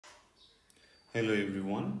Hello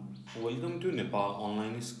everyone, welcome to Nepal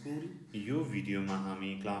online school. यो भिडियोमा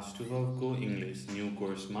हामी क्लास 12 को English new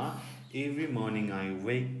कोर्समा every morning I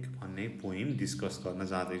वेक भन्ने पोइम डिस्कस गर्न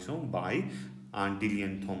जाँदैछौँ बाई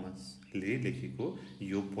डिलियन थोमसले लेखेको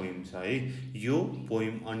यो पोइम छ है। यो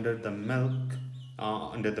पोइम अन्डर द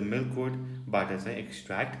मिल्क वुडबाट चाहिँ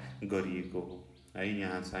एक्सट्र्याक्ट गरिएको हो है।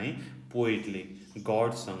 यहाँ चाहिँ पोएटले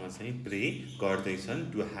गडसँग चाहिँ प्रे गर्दैछन्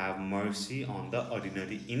to have mercy on the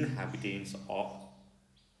ordinary इन्ह्याबिटेन्ट्स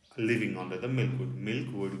of living under the milk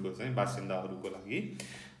वुडको चाहिँ बासिन्दाहरूको लागि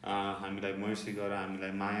हामीलाई मर्सी गर,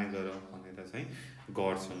 हामीलाई माया गर भनेर चाहिँ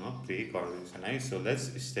गडसँग प्रे गर्दैछन् है। So let's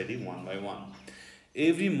study one by one.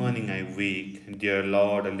 Every morning I wake, dear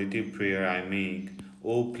lord, a little prayer I make,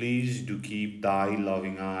 oh please do keep दाई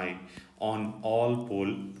loving I on all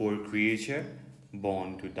pore creature born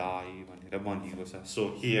to die भनेर भनिएको छ।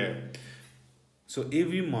 So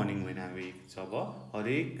every morning when I वेक, जब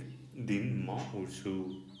हरेक दिन म उठ्छु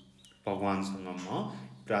भगवानसँग म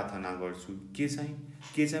प्रार्थना गर्छु। के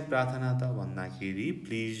चाहिँ प्रार्थना त भन्दाखेरि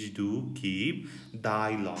प्लिज डु किप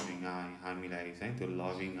दाई लभिङ आई, हामीलाई चाहिँ त्यो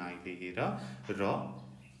लभिङ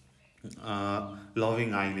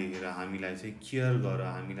आईले हेर हामीलाई चाहिँ केयर गर,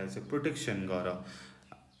 हामीलाई चाहिँ प्रोटेक्सन गर।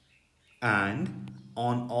 And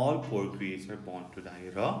on all poor creature born to die,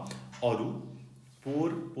 र अरू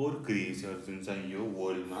पोर क्रिएचर जुन चाहिँ यो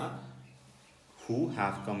वर्ल्डमा who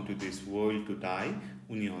have come to this world to die,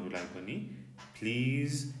 उनीहरूलाई पनि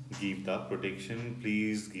please give the protection,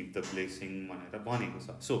 please give the blessing भनेर भनेको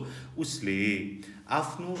छ। सो उसले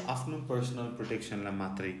आफ्नो पर्सनल प्रोटेक्सनलाई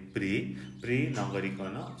मात्रै प्रे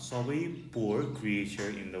नगरिकन सबै पोर क्रिएचर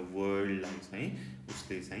इन द वर्ल्डलाई चाहिँ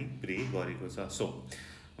उसले चाहिँ प्रे गरेको छ। So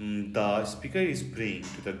the speaker is praying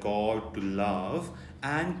to the God to love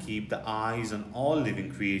and keep the eyes on all living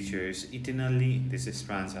creatures eternally in this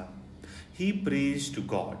stanza. He prays to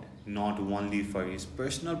God not only for his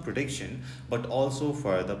personal protection but also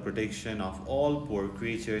for the protection of all poor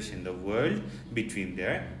creatures in the world between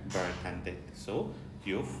their birth and death. So,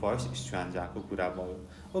 यो first stanza को कुरा भयो।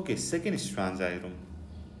 Okay, second stanza हेरौँ।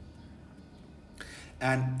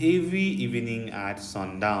 And every evening at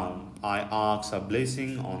sundown, I ask a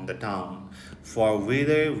blessing on the town, for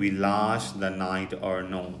whether we last the night or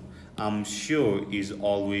no, I'm sure is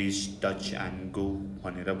always touch and go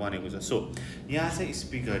भनेर भनेको छ। So यहाँ चाहिँ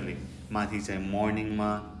स्पिकरले माथि चाहिँ मर्निङमा,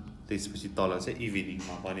 त्यसपछि तल चाहिँ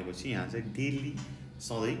इभिनिङमा भनेपछि यहाँ चाहिँ डेली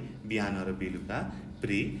सधैँ बिहान र बेलुका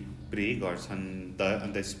प्रे गर्छन्।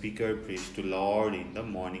 The speaker praise to lord in the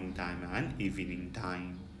morning time and evening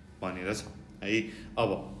time भनेर छ है। अब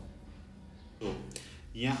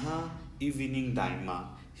यहाँ इभिनिङ टाइममा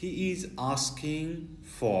he is asking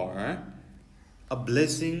for a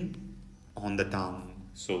blessing on the town.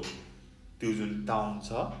 So त्यो जुन टाउन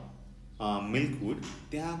छ मिल्कवुड,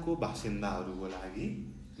 त्यहाँको बासिन्दाहरूको लागि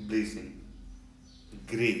ब्लेसिङ,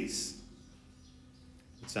 ग्रेस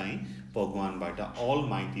चाहिँ भगवानबाट, अल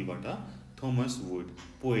माइटीबाट थोमस वुड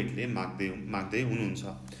पोएटले माग्दै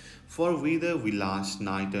हुनुहुन्छ। For whether we last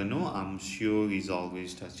night or no, I'm sure is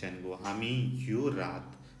always touch and go. हामी यो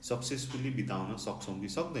रात सक्सेसफुली बिताउन सक्छौँ कि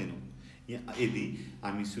सक्दैनौँ। यदि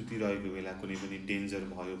हामी सुतिरहेको बेला कुनै पनि डेन्जर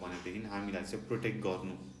भयो भनेदेखि हामीलाई चाहिँ प्रोटेक्ट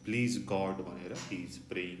गर्नु प्लिज गड भनेर ही इज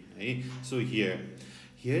प्रेइङ है। So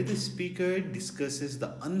here the speaker discusses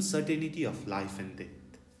the uncertainty of life and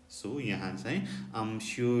death. So यहाँ चाहिँ आम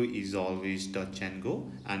sure is always touch and go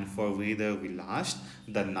and for whether we last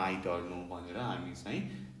the night or no भनेर हामी चाहिँ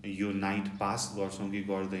यो night pass गर्छौँ कि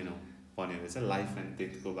गर्दैनौँ भनेर चाहिँ लाइफ एन्ड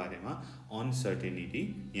डेथको बारेमा अनसर्टेनिटी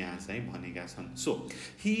यहाँ चाहिँ भनेका छन्। So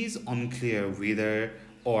he is unclear weather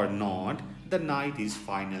or not the night is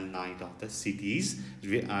final night of the city's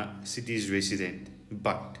resident,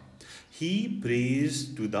 but he prays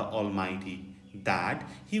to the Almighty that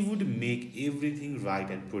he would make everything right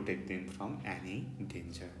and protect them from any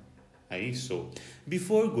danger. So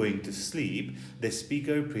before going to sleep, the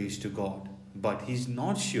speaker prays to God, but he's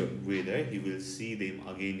not sure whether he will see them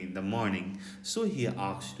again in the morning. So he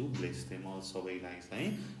asks to bless them all. सबैलाई चाहिँ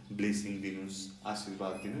blessing दिनुस्,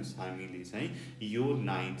 आशीर्वाद दिनुस्, हामीले चाहिँ यो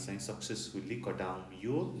night चाहिँ successfully कटाउँ,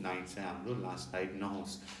 यो नाइट चाहिँ हाम्रो लास्ट नाइट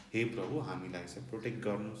नहोस्, हे प्रभु हामीलाई चाहिँ प्रोटेक्ट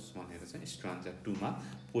गर्नुहोस् भनेर चाहिँ स्ट्रान्जा 2 मा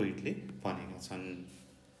पोइटले भनेका छन्।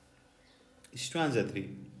 स्ट्रान्जा 3,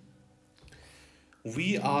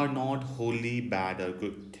 We are not wholly bad or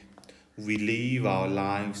good. We live our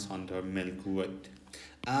lives under milk wood.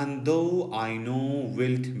 And though I know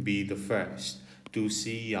wilt be the first to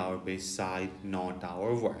see our best side, not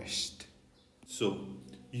our worst. So,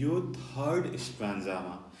 your third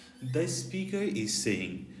stanza, the speaker is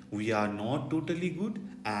saying, we are not totally good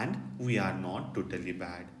and we are not totally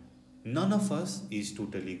bad. None of us is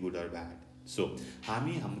totally good or bad. So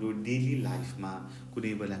हामी हाम्रो daily लाइफमा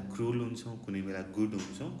कुनै बेला cruel हुन्छौँ, कुनै बेला good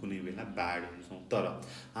हुन्छौँ, कुनै बेला ब्याड हुन्छौँ, तर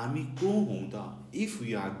हामी को हौँ त? If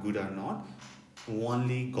we are good are not,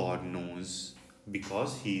 only God knows, because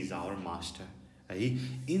he is our master है।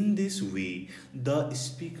 In this way the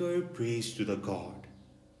speaker praise to the God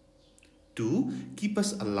to keep us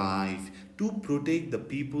alive, to protect the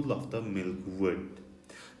people of the milkwood.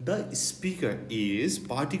 The speaker is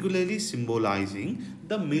particularly symbolizing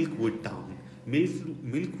the milkwood town.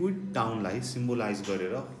 Milkwood town लाई symbolize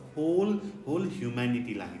गरेर whole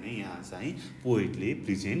humanity लाई नै यहाँ चाहिँ पोएटले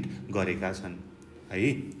present गरेका छन्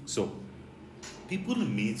है। So people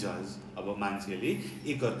may judge, अब मान्छेले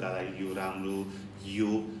एकअर्कालाई यो राम्रो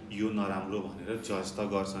यो नराम्रो भनेर जज त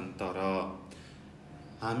गर्छन्, तर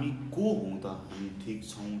हामी को हौँ त? हामी ठिक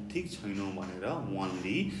छौँ ठिक छैनौँ भनेर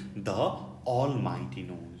only the all mighty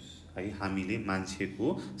knows है। हामीले मान्छेको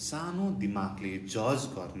सानो दिमागले जज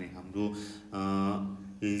गर्ने, हाम्रो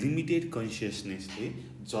लिमिटेड कन्सियसनेसले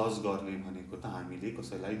जज गर्ने भनेको त हामीले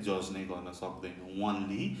कसैलाई जज नै गर्न सक्दैनौँ।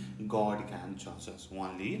 ओन्ली गड क्यान जज अस,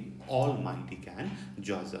 ओन्ली अल माइटी क्यान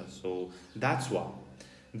जज अस। So that's what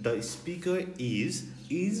the speaker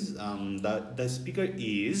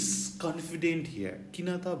is confident here. किन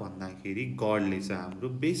त भन्दाखेरि गडले चाहिँ हाम्रो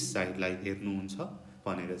बेस्ट साइडलाई हेर्नुहुन्छ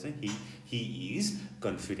भनेर चाहिँ he is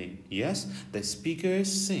confident. Yes, the speaker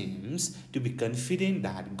seems to be confident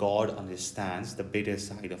that God understands the better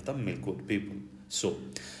side of the milkwood people. So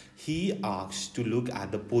he asks to look at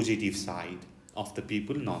the positive side of the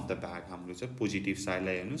people, not the bad. हाम्रो चाहिँ positive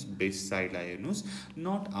साइडलाई हेर्नुहोस्, best साइडलाई हेर्नुहोस्,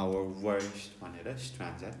 not our worst भनेर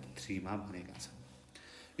स्ट्रान्जा 3 मा भनेका छन्।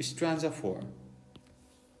 स्ट्रान्जा 4,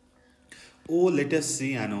 Oh, let us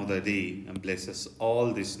see another day, and bless us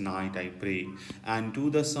all this night, I pray. And to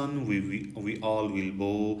the sun we all will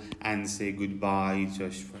bow and say goodbye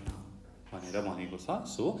just for now. भनेर भनेको छ।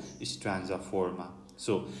 So स्ट्रान्जा 4 मा,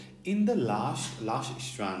 so in the last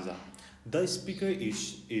stanza, the speaker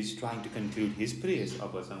is trying to conclude his prayers.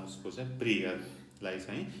 अब चाहिँ उसको चाहिँ प्रेयरलाई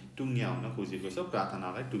चाहिँ टुङ्ग्याउन खोजेको छ,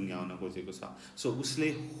 प्रार्थनालाई टुङ्ग्याउन खोजेको छ। सो उसले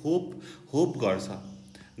होप गर्छ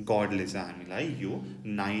गडले चाहिँ हामीलाई यो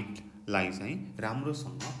नाइटलाई चाहिँ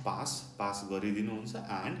राम्रोसँग पास गरिदिनुहुन्छ,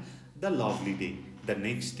 and the lovely day, the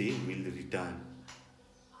next day will return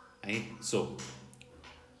है। सो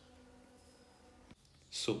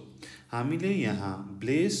हामीले यहाँ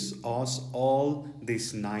bless us all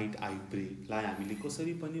this night I pray लाई हामीले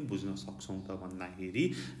कसरी पनि बुझ्न सक्छौँ त भन्दाखेरि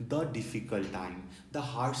the difficult time, the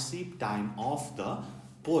hardship time of the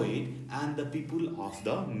poet and the people of the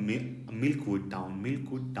मिल्कवुड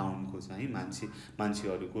टाउनको चाहिँ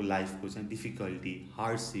मान्छेहरूको लाइफको चाहिँ डिफिकल्टी,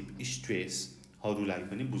 हार्डसिप, स्ट्रेसहरूलाई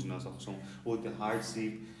पनि बुझ्न सक्छौँ। हो त्यो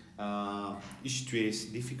हार्डसिप, स्ट्रेस,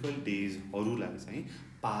 डिफिकल्ट डेजहरूलाई चाहिँ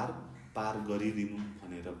पार गरिदिनु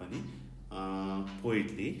भनेर पनि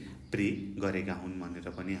पोएटले प्रे गरेका हुन् भनेर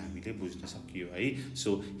पनि हामीले बुझ्न सकियो है।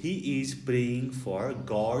 So he is praying for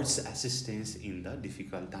gods assistance in the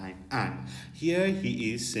difficult time, and here he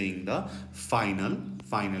is saying the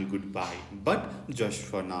final good by, but just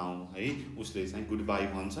for now है। उसले चाहिँ गुड बाई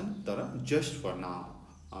भन्छन्, तर जस्ट फर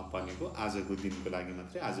नाउ भनेको आजको दिनको लागि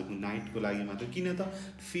मात्रै, आजको नाइटको लागि मात्रै। किन त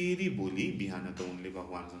फेरि भोलि बिहान त उनले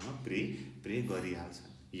भगवानसँग pray गरिहाल्छन्।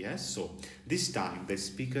 Yes, so this time the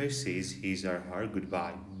speaker says his or her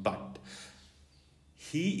goodbye, but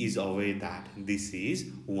he is aware that this is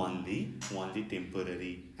only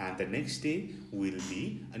temporary, and the next day will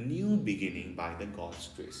be a new beginning by the God's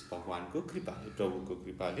grace. भगवानको कृपाले, प्रभुको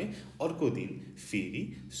कृपाले अर्को दिन फेरि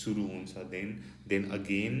सुरु हुन्छ। Then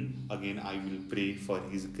again I will pray for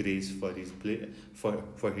his grace, for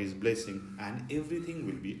his blessing, and everything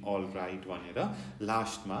will be all right भनेर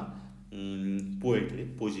लास्टमा पोएटले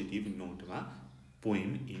पोजिटिभ नोटमा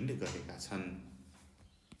पोइम इन्ड गरेका छन्।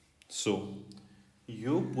 सो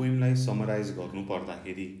यो पोइमलाई समराइज गर्नु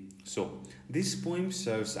पर्दाखेरि, so this poem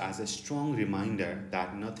serves as a strong reminder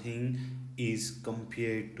that nothing is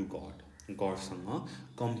compared to God. गडसँग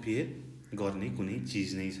compare गर्ने कुनै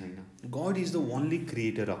चिज नै छैन। God is the only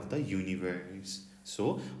creator of the universe. So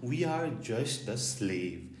we are just the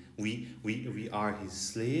slave. We are his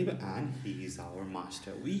slave and he is our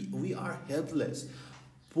master. We are helpless,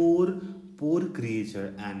 poor creature,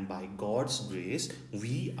 and by God's grace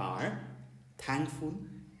we are thankful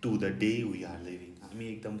to the day we are living.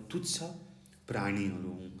 हामी एकदम तुच्छ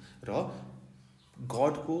प्राणीहरू हौँ र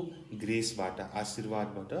गडको ग्रेसबाट,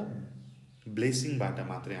 आशीर्वादबाट, ब्लेसिङबाट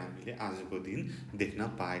मात्रै हामीले आजको दिन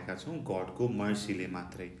देख्न पाएका छौँ, गडको मर्सीले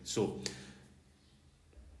मात्रै। So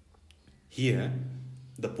here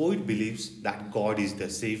the poet believes that God is the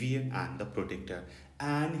savior and the protector,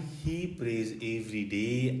 and he prays every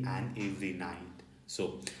day and every night.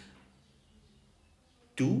 So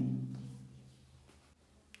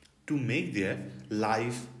to make their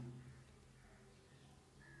life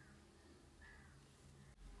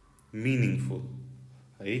meaningful,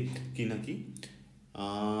 है किनकि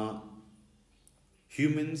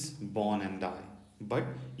humans born and die, but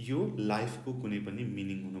your life को कुनै पनि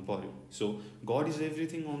meaning हुनु पर्यो. So God is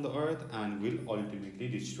everything on the earth and will ultimately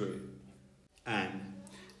destroy it. And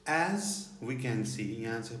as we can see,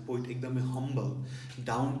 यहाँ चाहिँ poet एकदमै humble,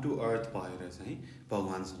 down to earth भएर चाहिँ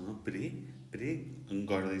भगवानसँग प्रे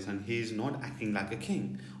गर्दैछन्. He is not acting like a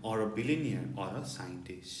king or a billionaire or a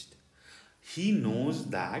scientist. He knows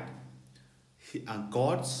that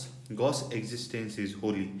God's existence is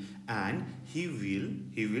holy and he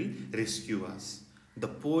will rescue us. The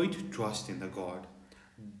poet trusts in the God.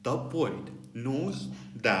 The poet knows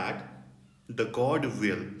that the God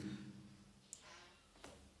will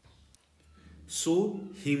show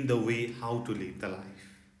him the way how to live the life.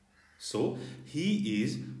 So he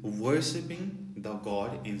is worshipping the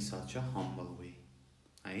God in such a humble way.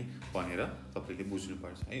 है भनेर तपाईले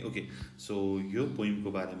बुझ्नुपर्छ है. Okay, so यो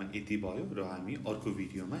पोइमको बारेमा यति भयो र हामी अर्को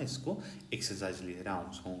भिडियोमा यसको एक्सरसाइज लिएर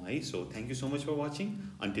आउँछौँ है. So thank you so much for watching.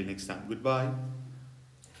 Until next time, good by,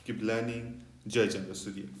 keep learning. Jay Chandra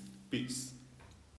Surya, piece.